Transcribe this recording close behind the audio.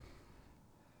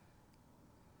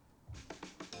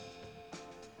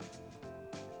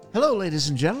Hello, ladies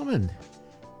and gentlemen.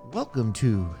 Welcome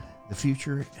to the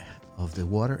future of the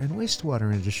water and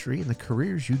wastewater industry and the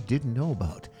careers you didn't know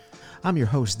about. I'm your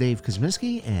host, Dave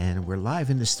Kuzminski, and we're live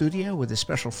in the studio with a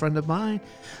special friend of mine,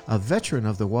 a veteran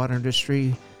of the water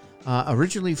industry,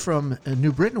 originally from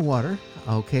New Britain Water.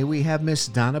 Okay, we have Miss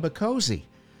Donna Boccuzzi.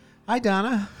 Hi,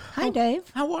 Donna. Hi, Dave.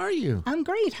 How are you? I'm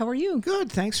great. How are you?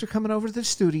 Good. Thanks for coming over to the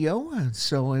studio.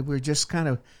 So we're just kind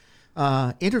of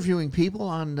interviewing people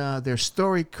on their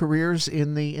storied careers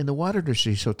in the water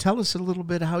industry. So tell us a little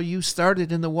bit how you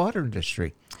started in the water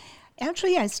industry.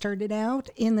 Actually, I started out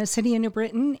in the city of New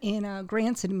Britain in a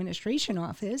grants administration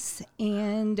office,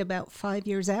 and about 5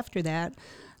 years after that,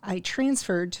 I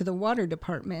transferred to the water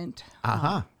department.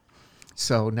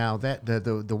 So now that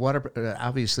the water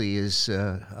obviously is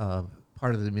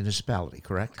part of the municipality,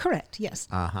 correct? Correct, yes.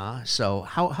 So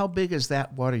how big is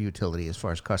that water utility as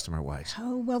far as customer-wise?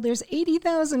 Oh, well, there's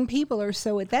 80,000 people or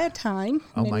so at that time,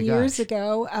 Oh, my many years gosh.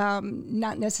 ago.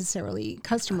 Not necessarily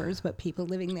customers, but people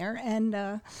living there. And,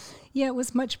 yeah, it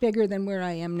was much bigger than where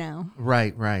I am now.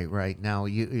 Right. Now,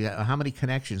 how many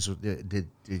connections did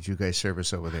you guys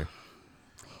service over there?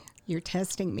 You're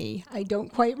testing me. I don't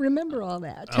quite remember all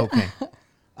that. Okay.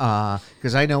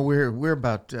 Because I know we're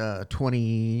about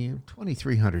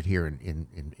 2,300 here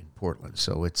in Portland,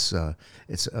 so it's a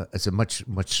much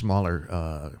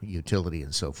smaller utility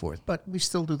and so forth. But we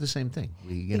still do the same thing.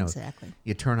 Exactly.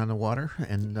 You turn on the water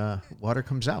and water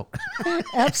comes out.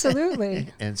 Absolutely.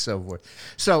 And so forth.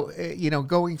 So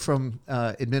going from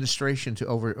administration to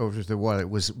over to the water,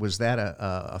 was that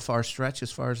a far stretch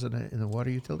as far as in the water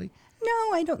utility?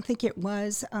 No, I don't think it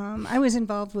was. I was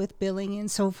involved with billing and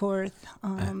so forth.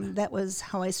 That was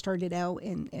how I started out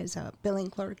as a billing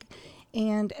clerk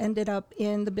and ended up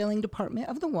in the billing department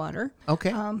of the water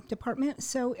department.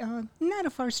 So not a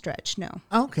far stretch, no.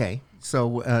 Okay.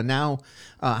 So now,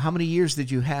 how many years did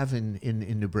you have in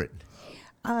New Britain?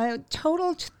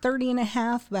 Total 30 and a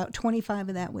half, about 25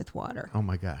 of that with water. Oh,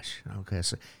 my gosh. Okay.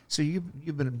 So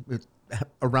you've been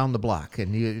around the block,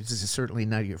 and this is certainly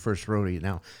not your first rodeo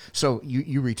now. So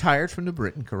you retired from New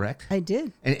Britain, correct? I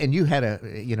did. And you had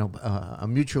a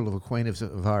mutual acquaintance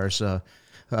of ours.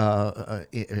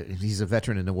 He's a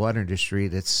veteran in the water industry.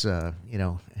 That's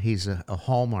he's a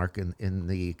hallmark in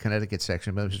the Connecticut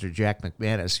section. Mr. Jack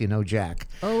McManus, Jack.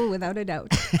 Oh, without a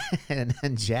doubt. and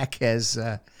Jack has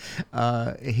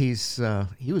he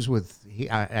was with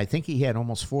I think he had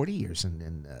almost 40 years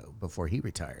before he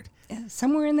retired.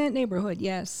 Somewhere in that neighborhood,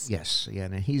 yes. Yes, yeah,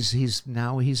 and he's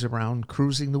around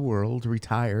cruising the world,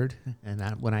 retired. And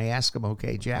when I ask him,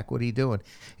 okay, Jack, what are you doing?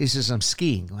 He says, I'm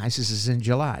skiing. I says, it's in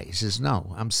July. He says,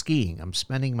 no, I'm skiing. I'm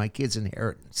spending my kid's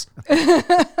inheritance.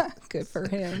 Good for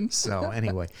him. So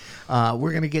anyway,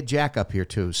 we're going to get Jack up here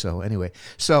too. So anyway,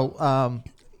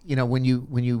 when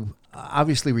you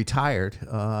obviously retired,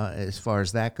 as far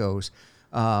as that goes,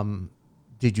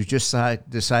 did you just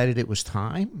decided it was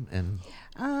time? And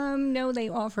no, they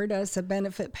offered us a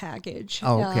benefit package,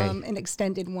 Oh, okay. An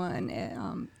extended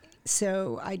one.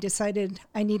 So I decided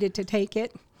I needed to take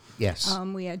it. Yes.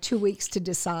 We had 2 weeks to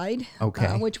decide,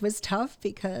 Okay. which was tough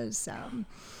because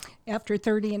after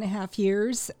 30 and a half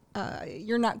years,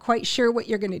 you're not quite sure what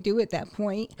you're going to do at that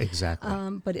point. Exactly.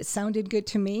 But it sounded good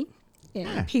to me. And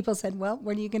Yeah. people said, well,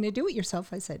 what are you going to do with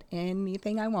yourself? I said,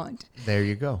 anything I want. There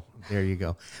you go.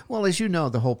 Well, as you know,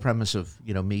 the whole premise of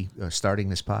me starting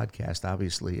this podcast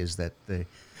obviously is that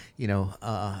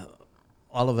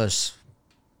all of us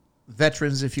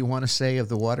veterans, if you want to say, of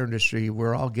the water industry,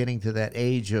 we're all getting to that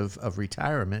age of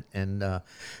retirement, and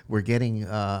we're getting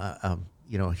a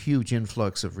huge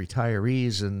influx of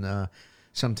retarees, and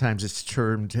sometimes it's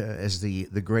termed as the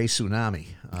gray tsunami,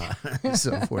 and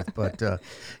so forth. But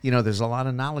there's a lot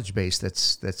of knowledge base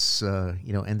that's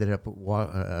ended up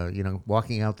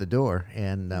walking out the door,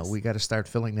 and we got to start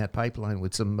filling that pipeline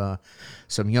with some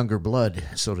younger blood,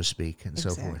 so to speak, and so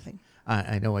forth. Exactly.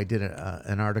 I know I did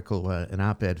an article, an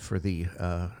op-ed for the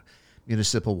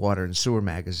Municipal Water and Sewer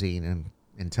magazine, and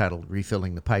entitled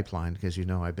 "Refilling the Pipeline," because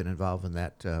I've been involved in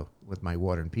that with my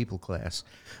water and people class,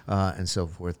 and so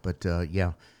forth. But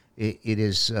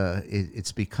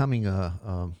it's becoming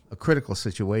a critical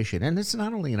situation, and it's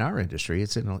not only in our industry;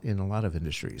 it's in a lot of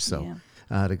industries. So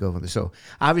to go with this. So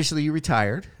obviously you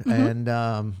retired,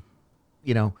 and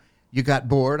you got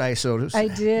bored. I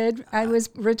did. I was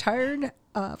retired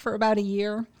for about a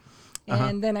year.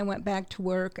 And then I went back to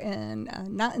work, and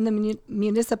not in the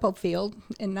municipal field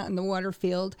and not in the water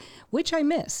field, which I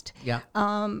missed. Yeah.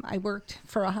 I worked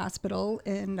for a hospital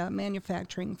and a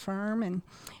manufacturing firm, and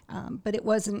but it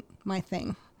wasn't my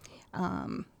thing.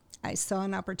 I saw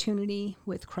an opportunity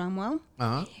with Cromwell,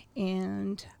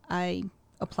 and I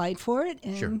applied for it,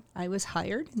 and Sure. I was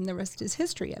hired, and the rest is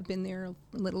history. I've been there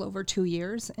a little over 2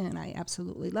 years, and I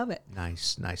absolutely love it.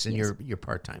 Nice, nice. And Yes. you're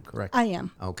part-time, correct? I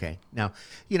am. Okay. Now,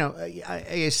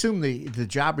 I assume the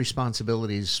job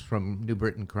responsibilities from New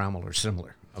Britain Cromwell are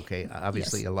similar. Okay.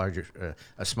 Obviously, Yes.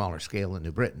 a smaller scale in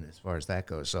New Britain as far as that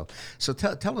goes. So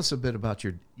tell us a bit about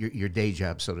your day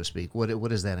job, so to speak. What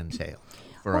does that entail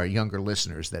for our younger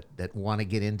listeners that want to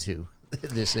get into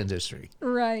this industry?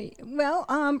 Right. Well,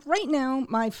 right now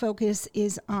my focus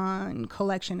is on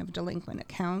collection of delinquent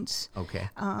accounts. Okay.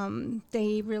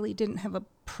 They really didn't have a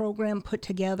program put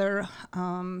together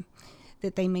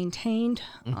that they maintained.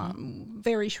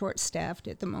 Very short-staffed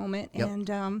at the moment, Yep.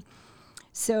 and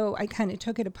so I kind of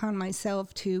took it upon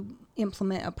myself to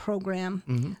implement a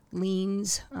program,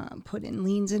 liens, put in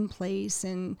liens in place,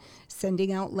 and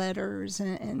sending out letters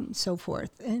and so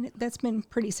forth. And that's been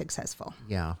pretty successful.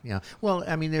 Yeah, yeah. Well,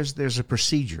 I mean, there's a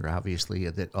procedure, obviously,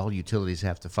 that all utilities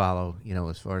have to follow.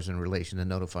 As far as in relation to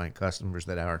notifying customers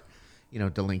that are,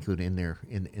 delinquent in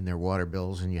their water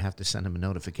bills, and you have to send them a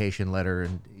notification letter.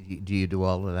 And do you do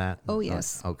all of that? Oh,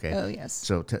 yes. Okay. Oh, yes.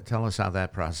 So tell us how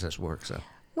that process works.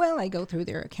 Well, I go through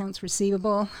their accounts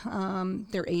receivable,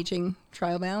 their aging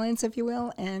trial balance, if you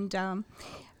will, and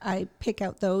I pick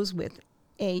out those with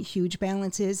huge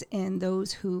balances and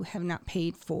those who have not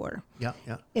paid for, Yeah,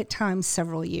 yeah, at times,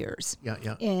 several years. yeah,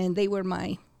 yeah. And they were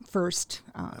my first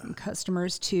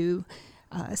customers to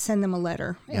send them a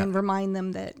letter and remind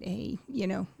them that, hey,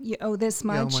 you owe this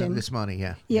much. And This money,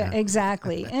 yeah. yeah,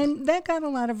 exactly. And that got a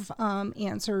lot of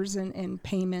answers and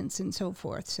payments and so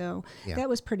forth. So Yeah. that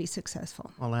was pretty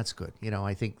successful. Well, that's good.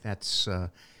 I think that's,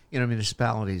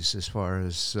 municipalities, as far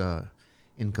as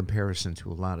in comparison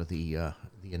to a lot of the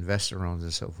investor owns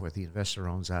and so forth, the investor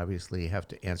owns obviously have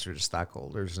to answer to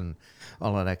stockholders and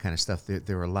all of that kind of stuff.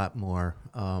 They're a lot more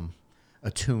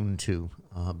attuned to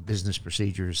business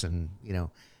procedures and,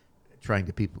 trying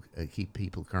to keep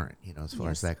people current, as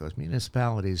far as Yes. that goes.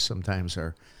 Municipalities sometimes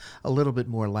are a little bit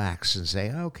more lax and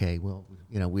say, okay, well,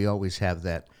 we always have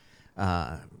that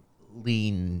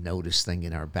lien notice thing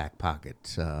in our back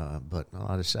pocket. But a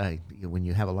lot of say, when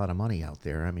you have a lot of money out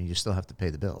there, I mean, you still have to pay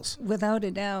the bills. Without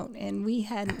a doubt. And we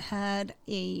hadn't had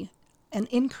an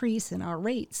increase in our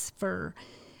rates for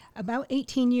about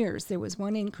 18 years. There was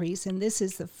one increase, and this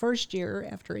is the first year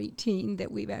after 18 that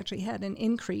we've actually had an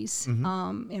increase in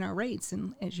our rates.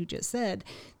 And as you just said,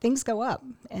 things go up,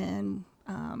 and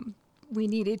we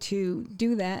needed to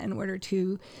do that in order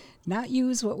to not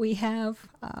use what we have.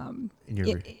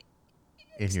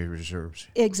 In your reserves.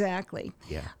 Exactly.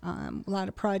 Yeah. A lot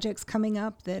of projects coming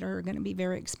up that are going to be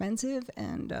very expensive,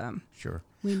 and Sure.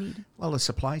 we need. Well, the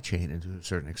supply chain, and to a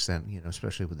certain extent,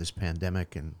 especially with this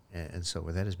pandemic and so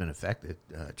forth, that has been affected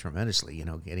tremendously.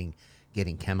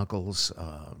 Getting chemicals,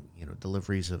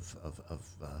 deliveries of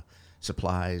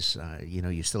supplies.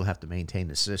 You still have to maintain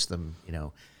the system.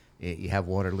 You have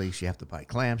water leaks. You have to buy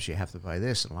clamps. You have to buy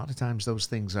this. And a lot of times, those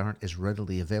things aren't as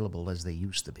readily available as they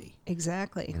used to be.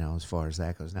 Exactly. As far as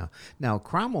that goes. Now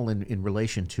Cromwell, in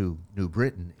relation to New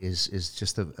Britain, is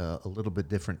just a little bit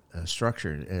different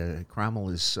structure. Cromwell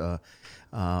is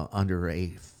under a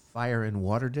fire and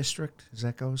water district, as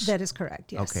that goes? That is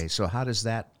correct, yes. Okay, so how does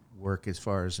that work as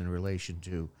far as in relation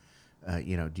to,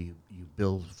 do you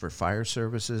bill for fire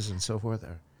services and so forth?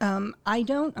 Or? I'm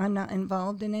not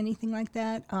involved in anything like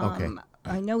that. Okay.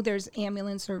 I know there's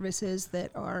ambulance services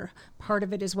that are part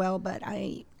of it as well, but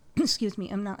excuse me,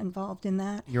 I'm not involved in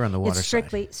that. You're on the water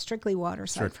It's strictly water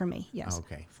side for me, yes.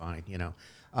 Okay, fine.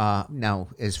 Now,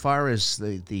 as far as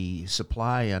the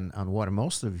supply on water,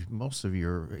 most of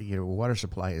your water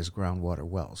supply is groundwater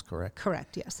wells, correct?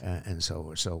 Correct, yes. And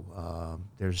so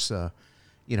there's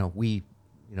we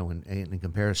in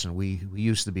comparison, we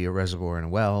used to be a reservoir and a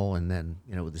well, and then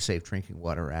with the Safe Drinking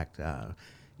Water Act,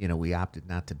 we opted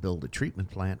not to build a treatment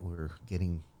plant. We're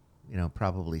getting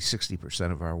probably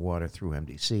 60% of our water through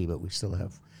MDC, but we still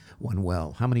have one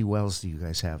well. How many wells do you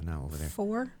guys have now over there?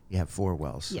 4. You have 4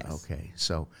 wells. Yes. Okay.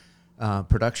 So,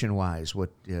 production-wise,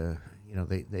 what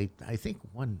they I think the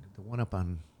one up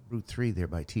on Route 3 there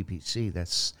by TPC.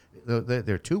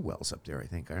 There are 2 wells up there, I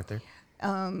think, aren't there?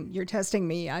 You're testing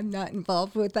me. I'm not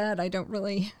involved with that. I don't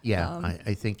really. Yeah,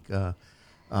 I think there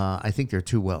are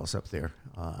 2 wells up there.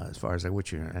 As far as I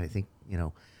think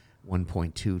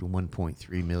 1.2 to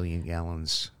 1.3 million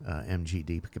gallons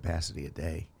MGD capacity a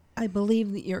day. I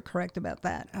believe that you're correct about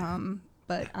that.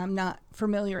 But I'm not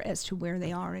familiar as to where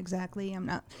they are exactly. I'm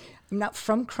not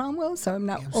from Cromwell, so I'm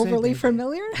not overly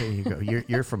familiar. There you go.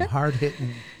 You're from hard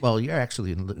hitting. Well, you're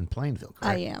actually in Plainville,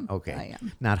 correct? I am. Okay. I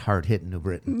am. Not hard hitting New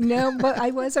Britain. No, but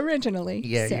I was originally.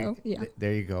 Yeah. So, yeah.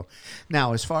 There you go.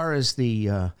 Now, as far as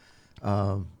the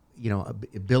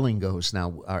billing goes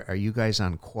now, are you guys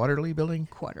on quarterly billing?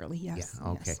 Quarterly, yes. Yeah.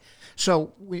 Okay. Yes.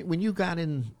 So when you got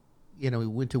in,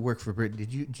 went to work for Britain,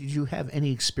 did you have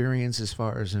any experience as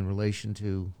far as in relation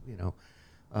to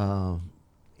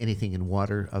anything in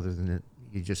water other than that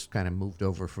you just kind of moved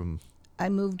over from? I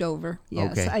moved over.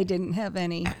 Yes, Okay. I didn't have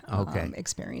any Okay.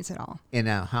 experience at all. And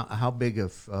now, how big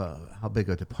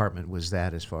a department was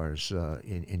that as far as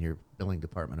in your billing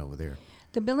department over there?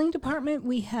 The billing department,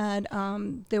 we had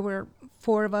there were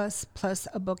 4 of us plus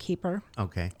a bookkeeper,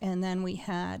 Okay. and then we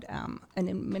had an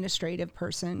administrative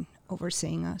person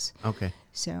overseeing us. Okay.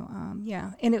 So,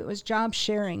 yeah, and it was job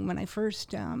sharing. When I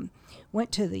first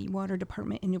went to the water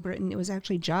department in New Britain, it was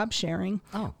actually job sharing.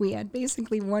 Oh. We had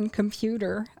basically one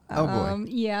computer. Oh, boy.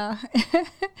 Yeah.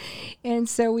 And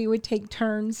so we would take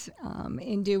turns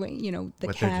in doing, the What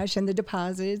they're- cash and the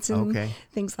deposits and Okay.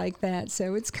 things like that.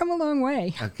 So it's come a long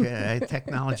way. Okay.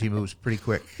 Technology moves pretty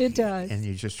quick. It does. And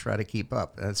you just try to keep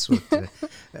up. That's what,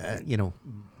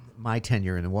 my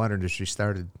tenure in the water industry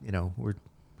started, we're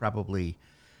probably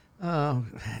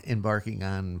embarking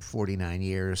on 49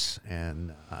 years,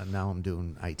 and now I'm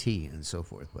doing IT and so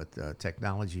forth. But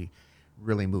technology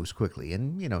really moves quickly,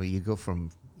 and you go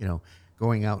from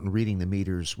going out and reading the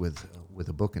meters with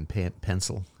a book and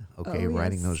pencil, okay, Oh,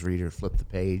 writing yes. those readers, flip the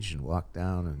page and walk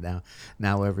down, and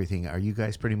now everything. Are you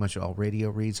guys pretty much all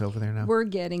radio reads over there now? We're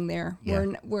getting there. Yeah.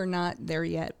 We're not there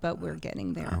yet, but we're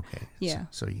getting there. Okay. Yeah.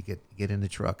 So you get in the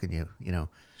truck and you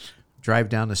drive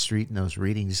down the street and those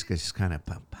readings just kind of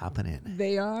popping in.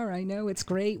 They are. I know. It's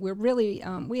great. We're really,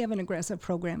 we have an aggressive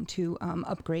program to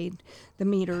upgrade the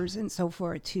meters and so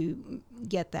forth to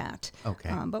get that.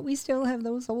 Okay. But we still have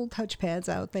those old touchpads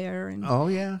out there. And Oh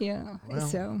yeah. yeah. Well,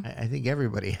 So I think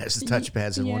everybody has the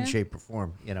touchpads in one Yeah. shape or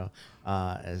form.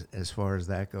 As far as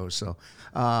that goes. So,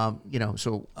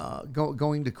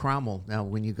 going to Cromwell now.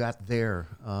 When you got there,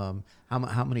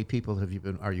 how many people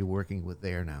are you working with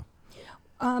there now?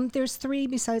 there's 3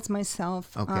 besides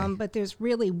myself. Okay. But there's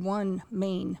really one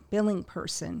main billing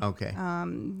person. Okay.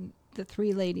 The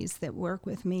 3 ladies that work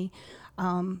with me,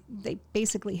 they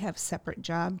basically have separate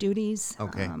job duties.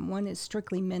 Okay. One is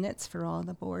strictly minutes for all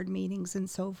the board meetings and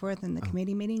so forth and the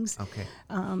committee meetings. Okay.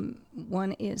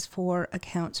 One is for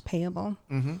accounts payable.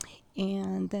 Mm-hmm.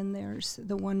 And then there's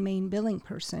the one main billing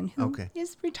person who Okay.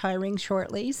 is retiring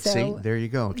shortly. So See, there you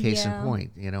go. Case in Yeah.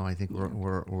 point. I think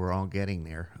we're all getting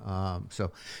there.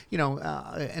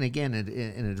 And again,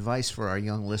 an advice for our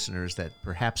young listeners that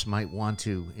perhaps might want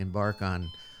to embark on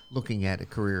looking at a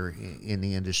career in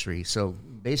the industry. So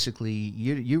basically,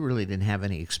 you really didn't have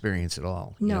any experience at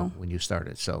all. No. When you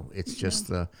started. So it's just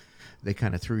they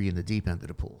kind of threw you in the deep end of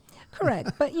the pool.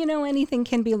 Correct. But, anything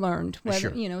can be learned,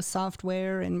 whether, Sure.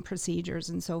 Software and procedures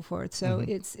and so forth. So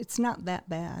it's not that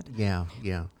bad. Yeah,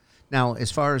 yeah. Now,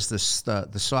 as far as the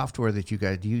software that do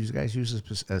you guys use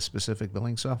a specific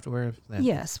billing software?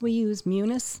 Yes, we use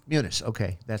Munis. Munis,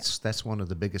 okay. That's one of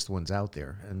the biggest ones out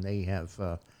there. And they have,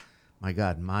 my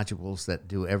God, modules that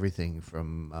do everything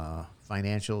from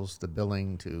financials to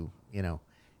billing to,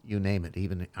 you name it,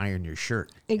 even iron your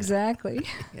shirt. Exactly.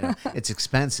 It's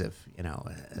expensive, as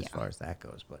Yeah. far as that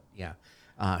goes. But yeah,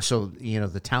 so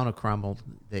the town of Cromwell,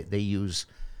 they use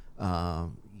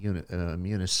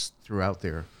Munis throughout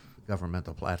their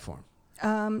governmental platform.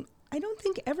 I don't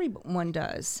think everyone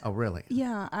does. Oh, really?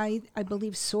 Yeah, I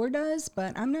believe SOAR does,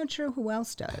 but I'm not sure who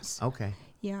else does. Okay.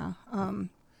 Yeah.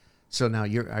 So now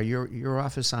your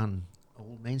office on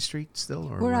Old Main Street still,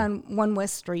 or We're where? on 1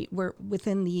 West Street. We're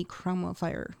within the Cromwell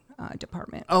Fire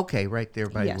Department, Okay, right there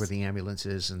by Yes. where the ambulance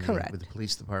is and Correct. where the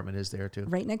police department is there too.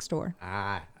 right next door.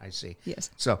 Ah, I see. Yes.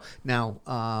 So now,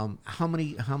 how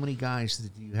many guys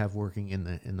do you have working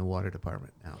in the water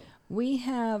department now? We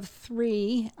have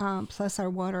 3, plus our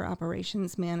water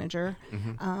operations manager.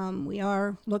 We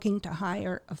are looking to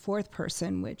hire a 4th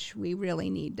person, which we really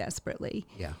need desperately.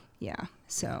 Yeah. Yeah.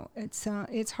 So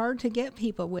it's hard to get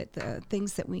people with the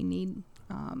things that we need.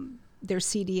 Their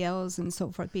CDLs and so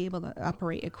forth, be able to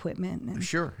operate equipment. And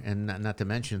Sure, and not to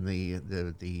mention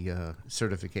the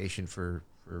certification for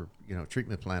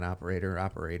treatment plant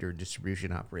operator,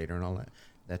 distribution operator, and all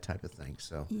that type of thing.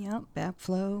 So yeah,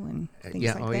 backflow and things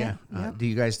yeah, like oh that. yeah. Yep. Do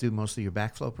you guys do most of your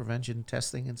backflow prevention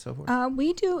testing and so forth?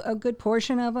 We do a good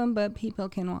portion of them, but people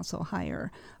can also hire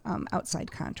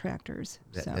outside contractors.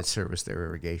 that service their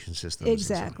irrigation systems. and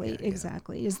so- Exactly, yeah, yeah.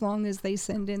 exactly. As long as they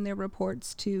send in their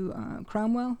reports to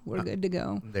Cromwell, we're good to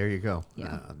go. There you go.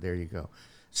 Yeah. There you go.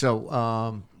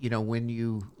 So, when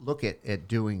you look at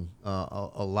doing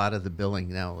a lot of the billing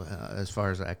now, as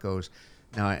far as that goes,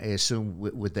 now I assume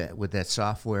with that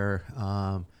software,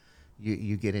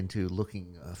 you get into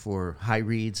looking for high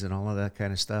reads and all of that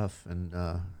kind of stuff. And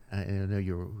I know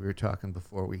we were talking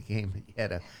before we came. You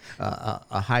had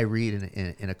a high read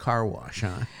in a car wash,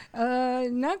 huh?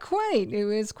 Not quite. It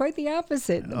was quite the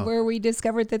opposite, where we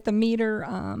discovered that the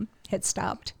meter had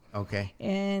stopped. Okay.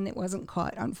 And it wasn't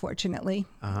caught, unfortunately.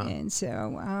 Uh-huh. And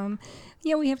so,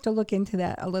 we have to look into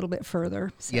that a little bit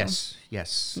further. So. Yes.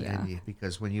 Yeah. And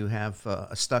because when you have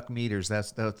stuck meters,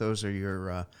 those are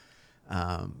your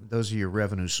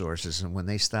revenue sources, and when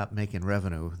they stop making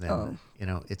revenue, then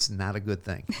it's not a good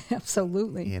thing.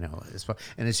 Absolutely. And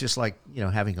it's just like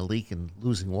having a leak and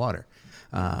losing water,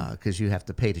 because you have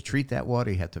to pay to treat that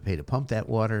water, you have to pay to pump that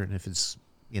water, and if it's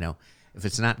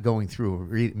not going through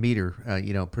a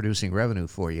meter, producing revenue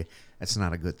for you, that's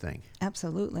not a good thing.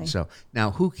 Absolutely. So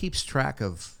now, who keeps track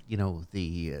of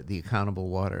the accountable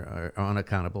water or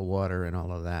unaccountable water and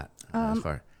all of that?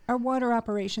 Our water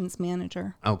operations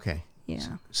manager. Okay.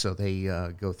 Yeah. So they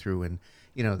go through, and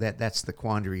that's the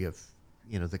quandary of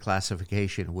the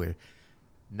classification where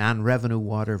non-revenue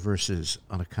water versus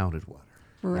unaccounted water.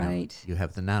 Right. You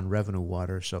have the non-revenue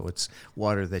water, so it's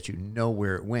water that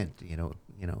where it went.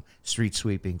 Street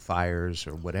sweeping, fires,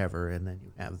 or whatever, and then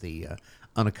you have the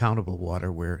unaccountable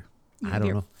water where I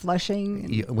don't know.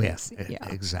 Flushing.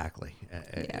 Exactly.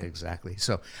 Exactly.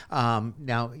 So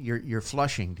now you're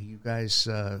flushing. Do you guys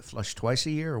flush twice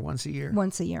a year or once a year?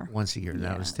 Once a year. Once a year.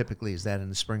 Now, is that in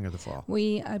the spring or the fall?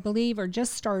 We, I believe, are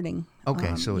just starting.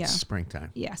 Okay, so it's springtime.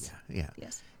 Yes. Yeah.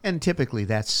 Yes. And typically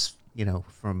that's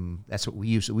that's what we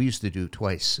used to do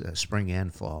twice, spring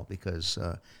and fall, because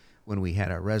when we had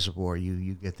our reservoir,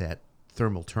 you get that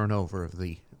thermal turnover of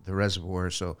the reservoir,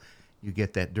 so you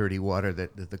get that dirty water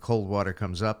that the cold water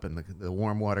comes up and the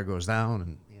warm water goes down,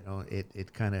 and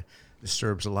it kind of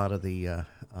disturbs a lot of the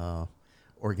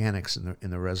organics in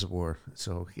the reservoir.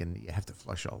 So you have to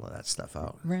flush all of that stuff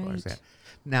out. Right. As far as that.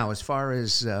 Now, as far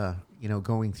as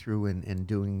going through and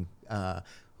doing,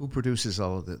 who produces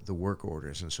all of the work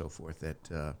orders and so forth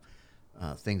that.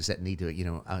 Things that need to,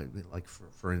 like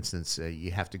for instance,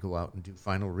 you have to go out and do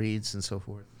final reads and so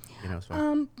forth.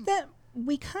 That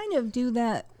we kind of do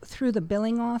that through the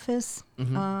billing office.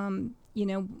 Mm-hmm.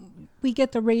 We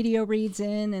get the radio reads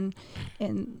in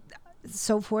and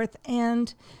so forth,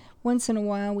 and once in a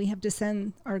while we have to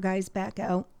send our guys back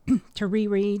out to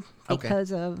reread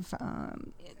because of.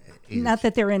 Not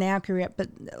that they're inaccurate, but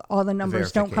all the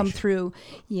numbers don't come through.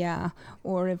 Yeah.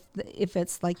 Or if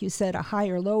it's, like you said, a high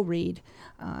or low read,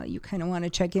 you kind of want to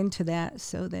check into that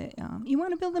so that you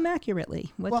want to bill them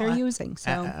accurately, what they're using.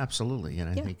 So absolutely.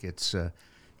 And I think it's,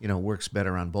 works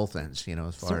better on both ends,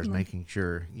 as far as making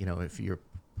sure, if you're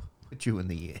put you in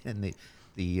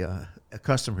the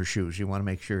customer shoes, you want to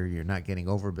make sure you're not getting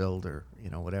overbilled or,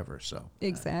 whatever. So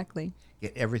exactly.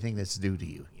 Get everything that's due to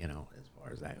you, as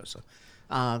far as that goes. So.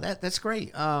 That's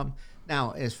great.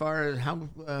 Now, as far as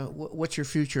what's your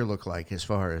future look like? As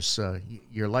far as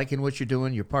you're liking what you're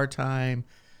doing, you're part-time,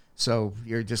 so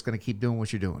you're just going to keep doing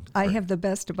what you're doing. I have the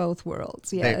best of both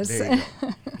worlds. Yes, there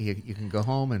you go. You can go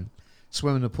home and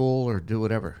swim in the pool or do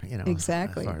whatever.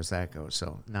 Exactly. As far as that goes,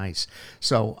 so nice.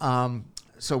 So,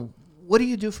 what do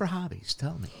you do for hobbies?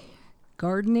 Tell me.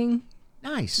 Gardening.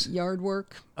 Nice. Yard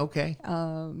work. Okay.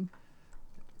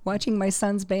 Watching my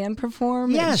son's band perform.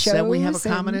 Yes, at shows, we have a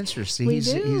common interest.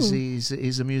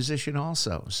 He's a musician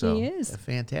also. So he is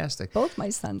fantastic. Both my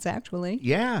sons, actually.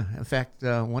 Yeah, in fact,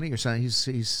 one of your sons,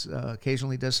 he's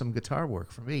occasionally does some guitar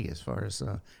work for me as far as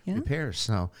repairs.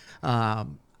 So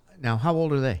now, how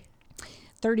old are they?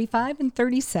 35 and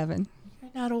 37.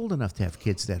 You're not old enough to have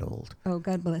kids that old. Oh,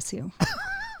 God bless you.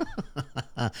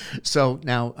 So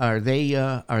now, are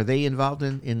they involved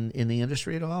in the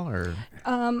industry at all, or?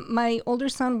 My older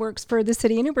son works for the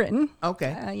city of New Britain.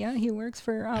 Okay. He works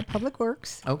for Public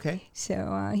Works. Okay.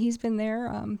 So he's been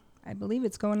there. I believe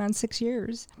it's going on 6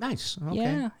 years. Nice. Okay.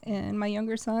 Yeah, and my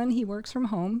younger son, he works from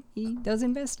home. He does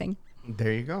investing.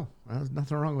 There you go. Well, there's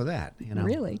nothing wrong with that.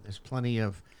 Really, there's plenty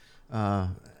of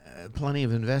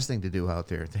investing to do out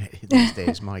there these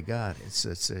days. My God, it's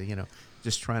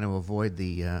just trying to avoid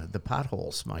the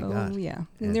potholes. My God. Oh yeah,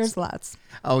 and there's lots.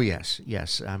 Oh yes.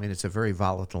 I mean, it's a very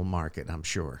volatile market. I'm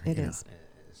sure it is.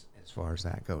 As far as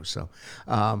that goes. So,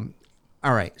 all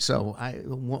right. So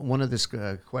one of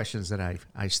the questions that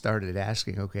I started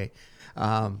asking. Okay,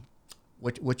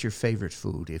 what's your favorite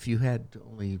food? If you had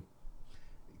only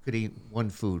could eat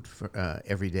one food for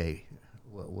every day,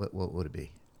 what would it be?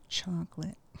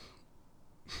 Chocolate.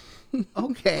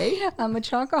 Okay. I'm a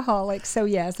chocoholic, so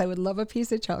yes, I would love a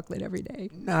piece of chocolate every day.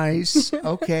 Nice.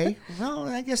 Okay. Well,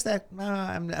 I guess that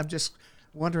I'm just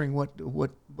wondering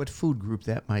what food group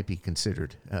that might be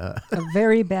considered. A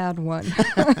very bad one.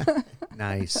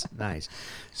 Nice.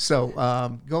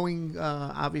 So going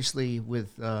obviously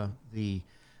with the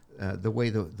way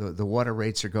the water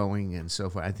rates are going and so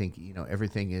forth, I think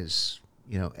everything is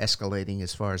escalating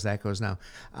as far as that goes now.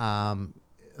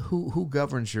 Who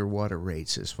governs your water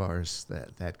rates as far as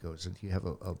that goes? And do you have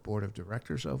a board of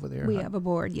directors over there? We have a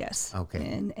board, yes.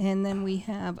 Okay. And then we've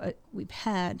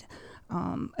had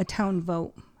a town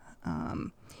vote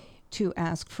to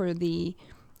ask for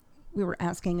we were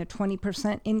asking a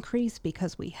 20% increase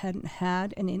because we hadn't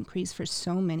had an increase for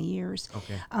so many years.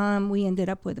 Okay. We ended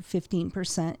up with a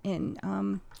 15%,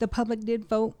 and the public did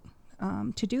vote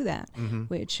to do that,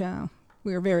 which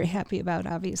we were very happy about,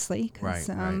 obviously, because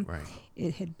right.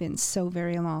 it had been so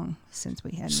very long since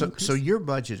we had an increase. So your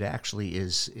budget actually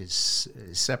is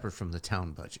separate from the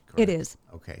town budget, correct? It is.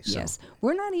 Okay. So, yes.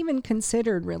 We're not even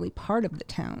considered really part of the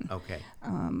town. Okay.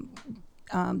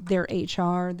 Their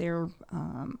HR, their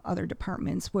other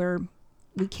departments where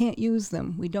we can't use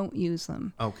them. We don't use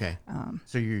them. Okay.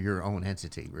 So you're your own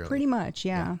entity, really? Pretty much,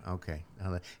 yeah. Okay.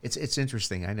 Now it's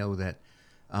interesting. I know that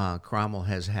Cromwell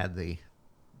has had the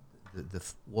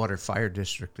water fire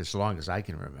district as long as I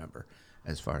can remember.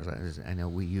 As far as I know,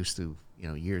 we used to,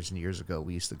 years and years ago,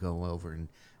 we used to go over and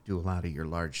do a lot of your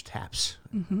large taps,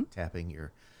 tapping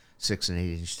your 6 and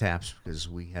 8 inch taps because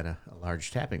we had a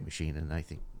large tapping machine, and I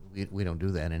think we don't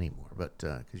do that anymore. But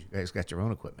because you guys got your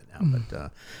own equipment now,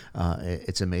 but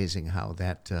it's amazing how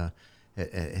that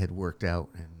had worked out,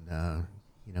 and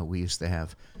we used to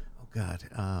have,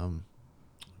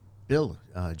 Bill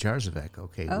Jarzavec,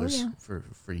 was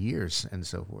for years and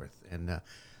so forth, and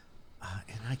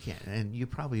I can't, and you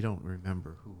probably don't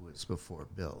remember who was before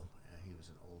Bill. He was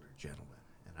an older gentleman,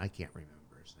 and I can't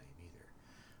remember his name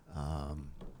either.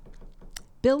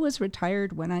 Bill was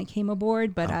retired when I came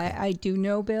aboard, but I do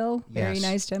know Bill. Very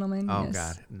nice gentleman. Oh, yes.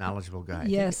 God, knowledgeable guy.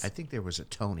 Yes. I think there was a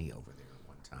Tony over there at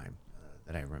one time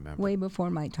that I remember. Way before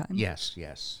my time. Yes,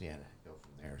 yeah, go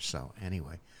from there. So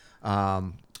anyway,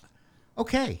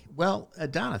 okay. Well,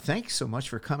 Donna, thanks so much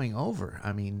for coming over.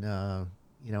 I mean,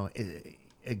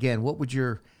 again, what would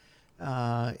your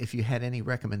if you had any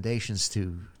recommendations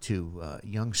to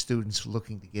young students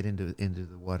looking to get into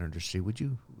the water industry, would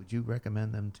you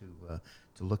recommend them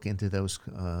to look into those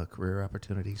career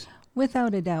opportunities?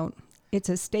 Without a doubt, it's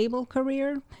a stable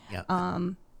career. Yeah.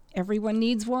 Everyone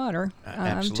needs water to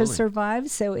Absolutely. survive,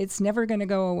 so it's never going to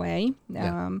go away.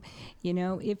 Yeah.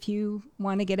 If you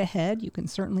want to get ahead, you can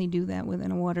certainly do that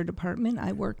within a water department.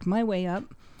 I worked my way up.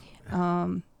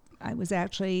 I was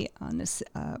actually on this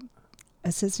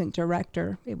assistant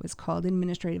director. It was called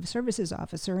administrative services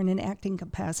officer in an acting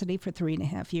capacity for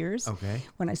 3.5 years. Okay.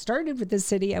 When I started with the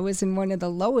city, I was in one of the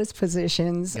lowest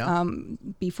positions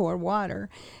before water,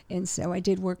 and so I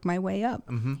did work my way up.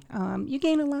 You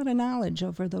gain a lot of knowledge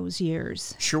over those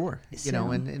years. Sure.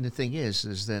 And the thing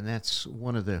is then that's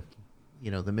one of the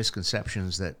the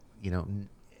misconceptions that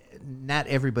not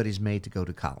everybody's made to go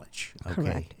to college. Okay.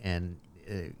 Correct. And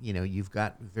you've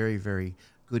got very, very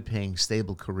good paying,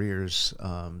 stable careers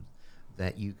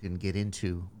that you can get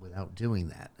into without doing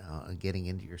that, getting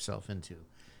yourself into,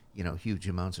 huge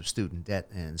amounts of student debt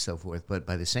and so forth. But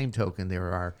by the same token,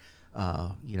 there are,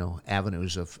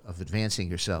 avenues of advancing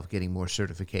yourself, getting more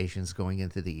certifications, going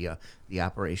into the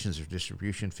operations or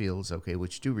distribution fields,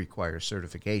 which do require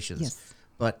certifications. Yes.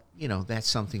 But that's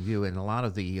something new, and a lot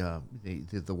of the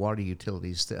water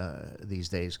utilities these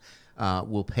days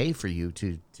will pay for you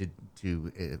to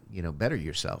better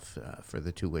yourself for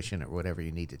the tuition or whatever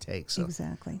you need to take. So,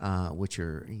 exactly. Which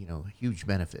are huge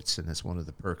benefits, and that's one of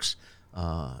the perks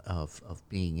of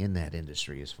being in that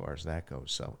industry as far as that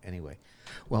goes. So anyway,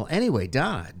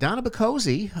 Donna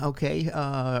Boccuzzi,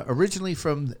 originally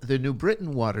from the New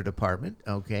Britain Water Department,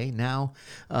 now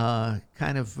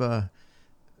kind of.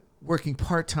 Working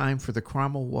part-time for the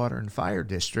Cromwell Water and Fire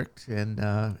District, and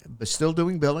but still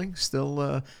doing billing,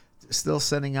 still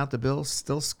sending out the bills,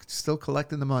 still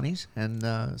collecting the monies.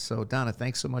 And so, Donna,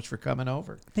 thanks so much for coming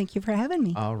over. Thank you for having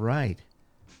me. All right,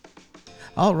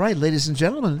 ladies and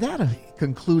gentlemen, that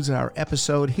concludes our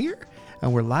episode here.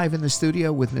 And we're live in the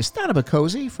studio with Miss Donna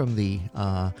Boccuzzi from the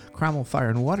Cromwell Fire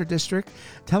and Water District,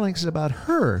 telling us about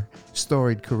her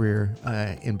storied career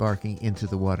embarking into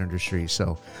the water industry.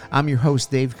 So I'm your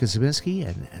host, Dave Kuzminski,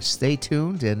 and stay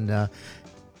tuned and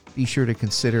be sure to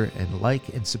consider and like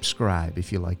and subscribe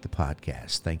if you like the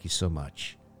podcast. Thank you so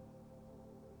much.